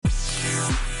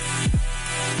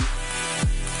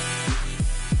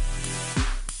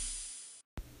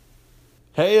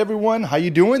Hey everyone, how you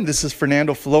doing? This is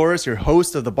Fernando Flores, your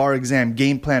host of the Bar Exam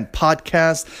Game Plan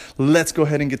podcast. Let's go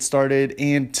ahead and get started.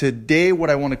 And today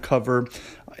what I want to cover,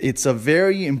 it's a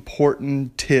very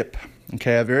important tip,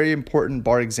 okay? A very important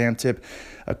bar exam tip.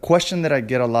 A question that I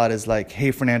get a lot is like,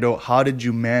 hey Fernando, how did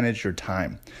you manage your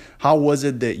time? How was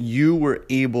it that you were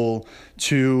able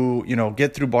to,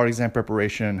 get through bar exam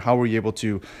preparation? How were you able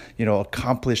to,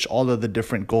 accomplish all of the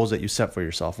different goals that you set for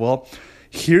yourself? Well,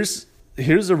 here's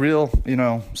the real,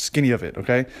 skinny of it,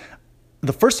 okay?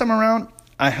 The first time around,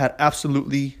 I had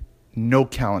absolutely no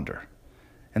calendar.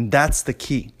 And that's the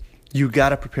key. You got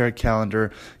to prepare a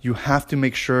calendar. You have to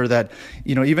make sure that,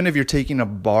 even if you're taking a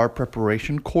bar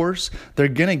preparation course, they're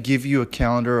going to give you a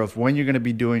calendar of when you're going to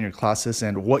be doing your classes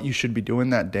and what you should be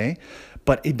doing that day.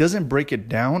 But it doesn't break it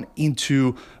down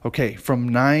into, okay, from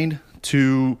 9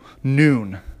 to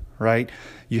noon, right?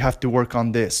 You have to work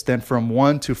on this. Then from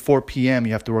 1 to 4 p.m.,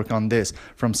 you have to work on this.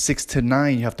 From 6 to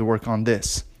 9, you have to work on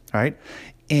this, right?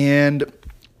 And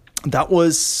that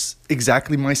was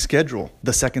exactly my schedule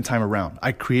the second time around.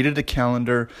 I created a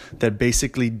calendar that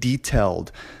basically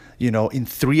detailed, in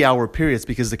 3-hour periods,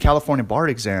 because the California bar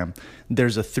exam,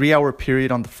 there's a 3-hour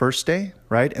period on the first day,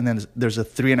 right? And then there's a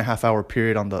 3.5-hour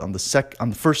period on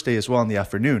the first day as well in the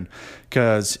afternoon,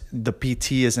 because the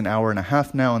PT is an hour and a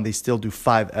half now, and they still do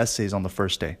 5 essays on the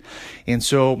first day. And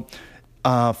so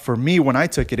for me, when I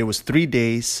took it, it was 3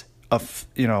 days of,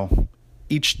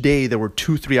 each day there were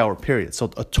 2 3-hour periods. So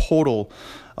a total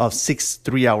of 6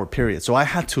 3-hour periods. So I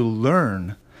had to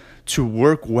learn to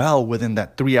work well within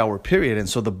that 3-hour period. And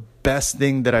so the best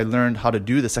thing that I learned how to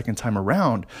do the second time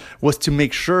around was to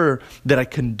make sure that I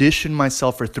condition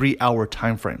myself for 3-hour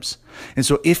time frames. And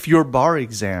so if your bar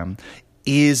exam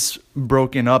is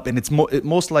broken up, and it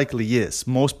most likely is,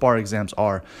 most bar exams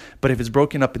are, but if it's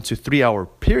broken up into 3-hour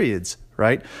periods,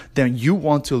 right, then you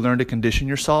want to learn to condition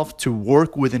yourself to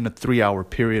work within a 3-hour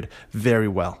period very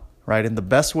well, right? And the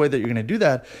best way that you're going to do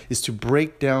that is to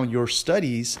break down your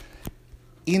studies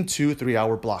into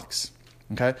 3-hour blocks.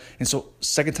 Okay. And so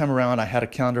second time around, I had a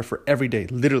calendar for every day,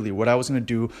 literally what I was going to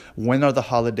do. When are the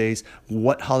holidays?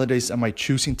 What holidays am I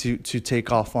choosing to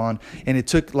take off on? And it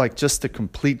took just the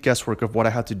complete guesswork of what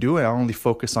I had to do. And I only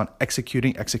focused on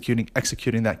executing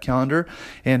that calendar.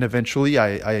 And eventually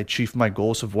I achieved my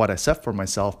goals of what I set for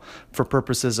myself for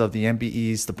purposes of the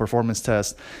MBEs, the performance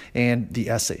test, and the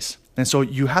essays. And so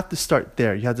you have to start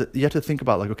there. You have to think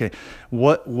about okay,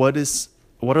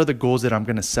 what are the goals that I'm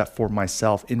going to set for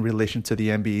myself in relation to the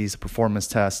MBEs, the performance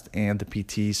test, and the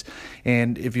PTs?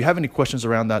 And if you have any questions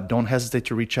around that, don't hesitate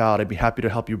to reach out. I'd be happy to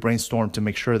help you brainstorm to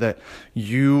make sure that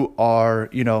you are,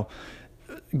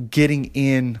 getting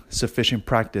in sufficient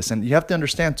practice. And you have to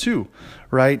understand too,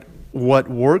 right? What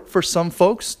worked for some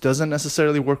folks doesn't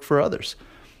necessarily work for others.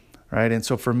 Right. And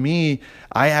so for me,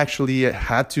 I actually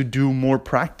had to do more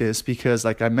practice because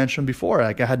like I mentioned before,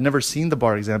 I had never seen the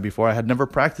bar exam before. I had never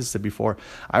practiced it before.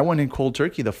 I went in cold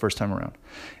turkey the first time around.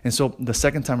 And so the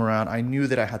second time around, I knew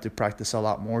that I had to practice a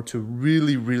lot more to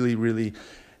really, really, really,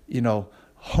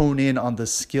 hone in on the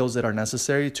skills that are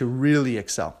necessary to really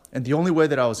excel. And the only way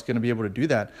that I was going to be able to do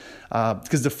that,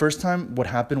 because the first time what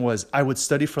happened was I would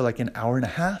study for an hour and a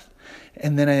half.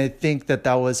 And then I think that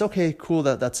was, okay, cool,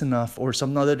 that's enough. Or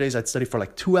some other days I'd study for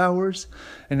 2 hours.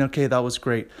 And okay, that was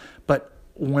great. But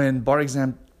when bar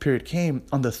exam period came,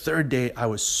 on the third day, I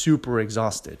was super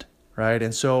exhausted, right?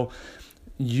 And so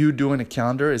you doing a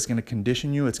calendar is going to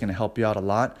condition you. It's going to help you out a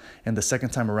lot. And the second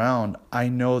time around, I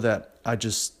know that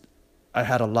I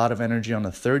had a lot of energy on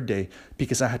the third day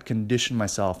because I had conditioned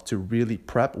myself to really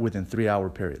prep within 3-hour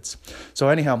periods. So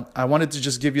anyhow, I wanted to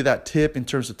just give you that tip in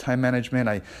terms of time management.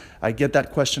 I get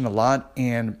that question a lot,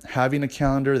 and having a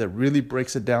calendar that really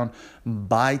breaks it down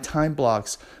by time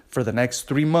blocks for the next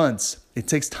 3 months, it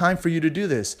takes time for you to do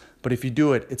this, but if you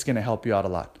do it, it's going to help you out a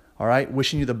lot. All right,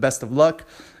 wishing you the best of luck.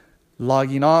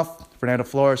 Logging off, Fernando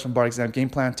Flores from Bar Exam Game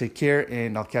Plan. Take care,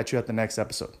 and I'll catch you at the next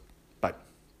episode.